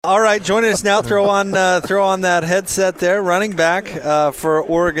All right, joining us now, throw on that headset there, running back for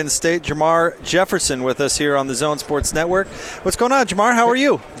Oregon State, Jermar Jefferson with us here on the Zone Sports Network. What's going on, Jermar? How are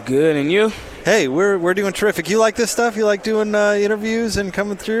you? Good, and you? Hey, we're doing terrific. You like this stuff? You like doing interviews and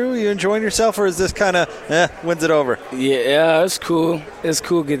coming through? You enjoying yourself, or is this kind of, when's it over? Yeah, it's cool. It's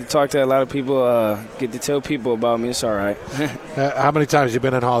cool get to talk to a lot of people, get to tell people about me. It's all right. How many times have you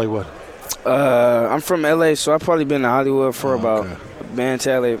been in Hollywood? I'm from L.A., so I've probably been to Hollywood for been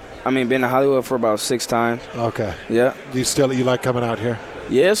to Hollywood for about 6 times. Okay. Yeah. Do you like coming out here?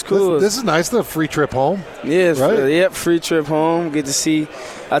 Yeah, it's cool. This is nice, the free trip home. Yeah, right? Free trip home. Get to see,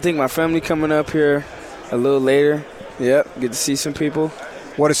 I think my family coming up here a little later. Yep, get to see some people.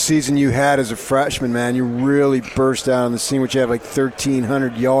 What a season you had as a freshman, man. You really burst out on the scene, which you had like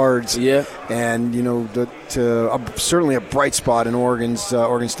 1,300 yards. Yeah. And, certainly a bright spot in Oregon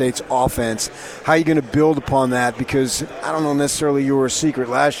State's offense. How are you going to build upon that? Because I don't know necessarily you were a secret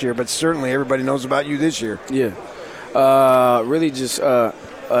last year, but certainly everybody knows about you this year. Yeah. Really just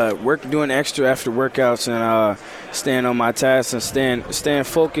doing extra after workouts and staying on my tasks and staying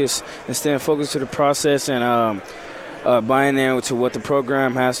focused to the process and buying into what the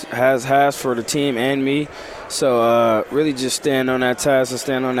program has for the team and me. So really just staying on that task and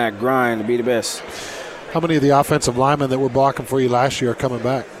staying on that grind to be the best. How many of the offensive linemen that were blocking for you last year are coming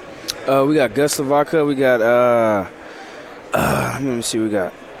back? We got Gus Lavaca. We got let me see. We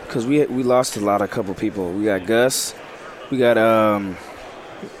got because we lost a couple people. We got Gus. We got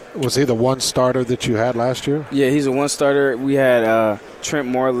Was he the one starter that you had last year? Yeah, he's a one starter. We had Trent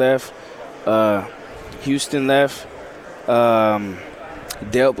Moore left, Houston left,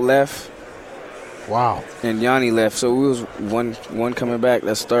 Delp left. Wow. And Yanni left, so we was one coming back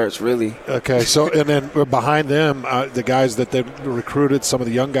that starts really. Okay, so and then behind them, the guys that they recruited, some of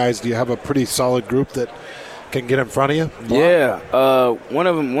the young guys. Do you have a pretty solid group that can get in front of you? Yeah, one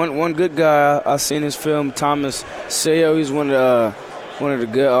of them, one good guy. I seen his film, Thomas Sayo. He's one of the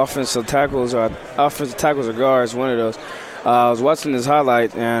good offensive tackles or guards. One of those. I was watching his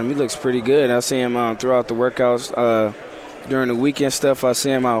highlight, and he looks pretty good. I see him throughout the workouts. During the weekend stuff, I see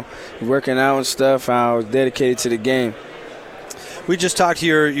him out working out and stuff. I was dedicated to the game. We just talked to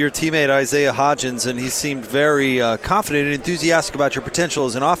your teammate, Isaiah Hodgins, and he seemed very confident and enthusiastic about your potential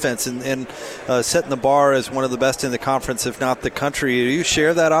as an offense and setting the bar as one of the best in the conference, if not the country. Do you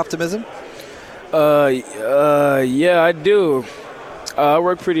share that optimism? Yeah, I do. I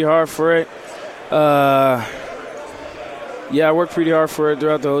work pretty hard for it. I worked pretty hard for it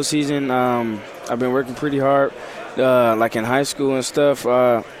throughout the whole season. I've been working pretty hard. Like in high school and stuff,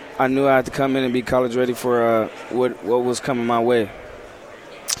 I knew I had to come in and be college ready for what was coming my way.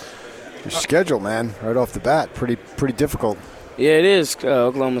 Your schedule, man, right off the bat, pretty difficult. Yeah, it is.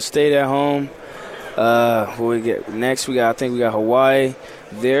 Oklahoma State at home. Who we get next? I think we got Hawaii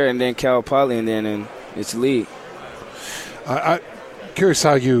there, and then Cal Poly, and then it's league. I'm curious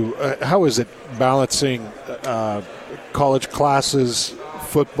how is it balancing college classes,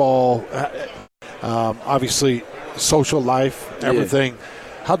 football, obviously social life, everything. Yeah.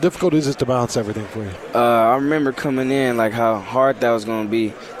 How difficult is it to balance everything for you? I remember coming in, like, how hard that was going to be.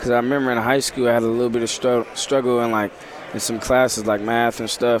 Because I remember in high school I had a little bit of struggle in some classes, like math and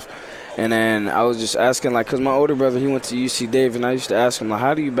stuff. And then I was just asking, like, because my older brother, he went to UC Davis, and I used to ask him, like,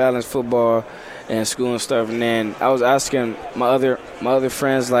 how do you balance football and school and stuff? And then I was asking my other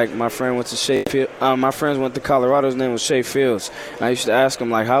friends, like, my friend went to Shea my friends went to Colorado. His name was Shea Fields. And I used to ask him,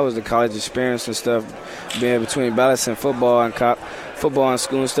 like, how was the college experience and stuff, being between balancing football and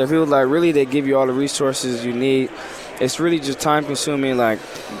school and stuff. He was like, really, they give you all the resources you need. It's really just time-consuming, like,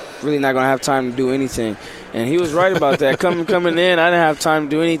 really not going to have time to do anything. And he was right about that. Coming in, I didn't have time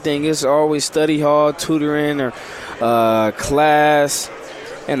to do anything. It's always study hall, tutoring, or class,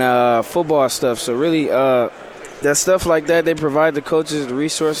 and football stuff. So really, that stuff like that, they provide the coaches the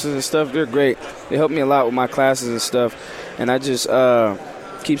resources and stuff. They're great. They help me a lot with my classes and stuff. And I just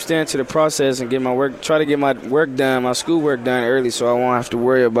keep staying to the process and try to get my work done, my schoolwork done early, so I won't have to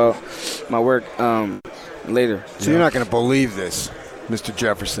worry about my work later. So you're not going to believe this, Mr.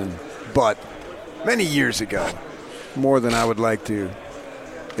 Jefferson, but many years ago, more than I would like to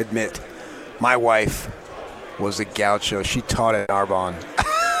admit, my wife was a gaucho. She taught at Narbonne.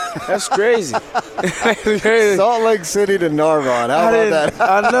 That's crazy. Salt Lake City to Narbonne. How about that?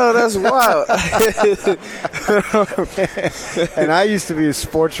 I know, that's wild. And I used to be a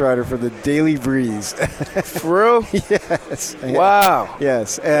sports writer for the Daily Breeze. For real? Yes. Wow.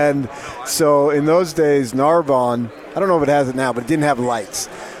 Yes. And so in those days, Narbonne, I don't know if it has it now, but it didn't have lights.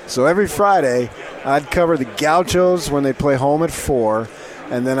 So every Friday, I'd cover the Gauchos when they play home at 4,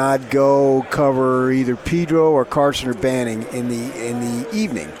 and then I'd go cover either Pedro or Carson or Banning in the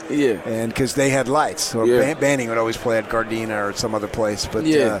evening. Yeah. And because they had lights, so Banning would always play at Gardena or some other place. But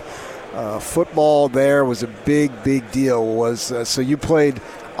football there was a big deal. So you played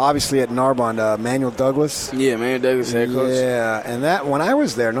obviously at Narbonne, Manuel Douglas. Yeah, Manuel Douglas head coach. Yeah, and that when I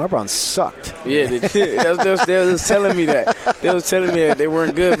was there, Narbonne sucked. Yeah, they was telling me that. They was telling me that they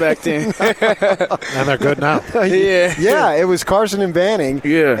weren't good back then. And they're good now. Yeah, it was Carson and Banning.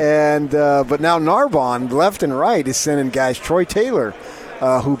 Yeah. And but now Narbonne, left and right, is sending guys. Troy Taylor,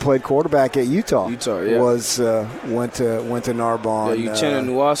 who played quarterback at Utah, went to Narbonne. Yeah, Uchenna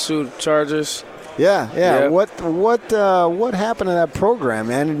Nwasu Chargers. Yeah. What happened to that program,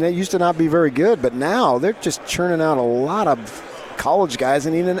 man? And they used to not be very good, but now they're just churning out a lot of college guys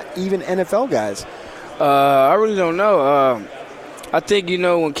and even NFL guys. I really don't know. I think when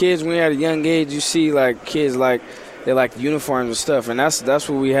when you're at a young age, you see like kids like they like uniforms and stuff, and that's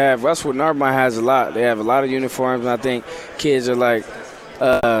what we have. That's what Narbonne has a lot. They have a lot of uniforms, and I think kids are like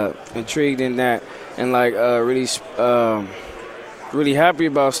intrigued in that and like really happy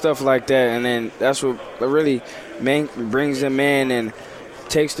about stuff like that, and then that's what really brings them in and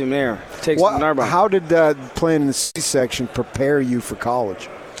takes them there. Them to Narbonne. How did playing in the C section prepare you for college?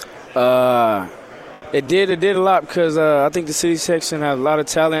 It did a lot because I think the city section has a lot of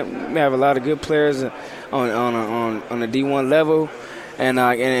talent. We have a lot of good players on the D1 level and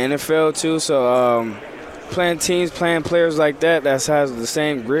in the NFL too. So playing players like that has the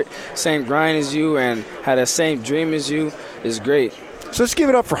same grit, same grind as you, and had the same dream as you is great. So let's give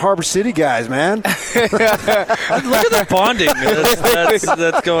it up for Harbor City guys, man. Look at the bonding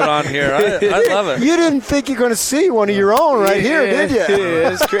that's going on here. I love it. You didn't think you're going to see one of your own here, did you?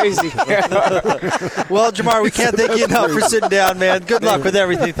 Yeah, it's crazy. Well, Jermar, we can't thank you enough for sitting down, man. Good luck with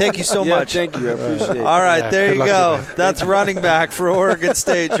everything. Thank you so much. Thank you. I appreciate it. All right, there you go. That's running back for Oregon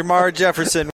State, Jermar Jefferson.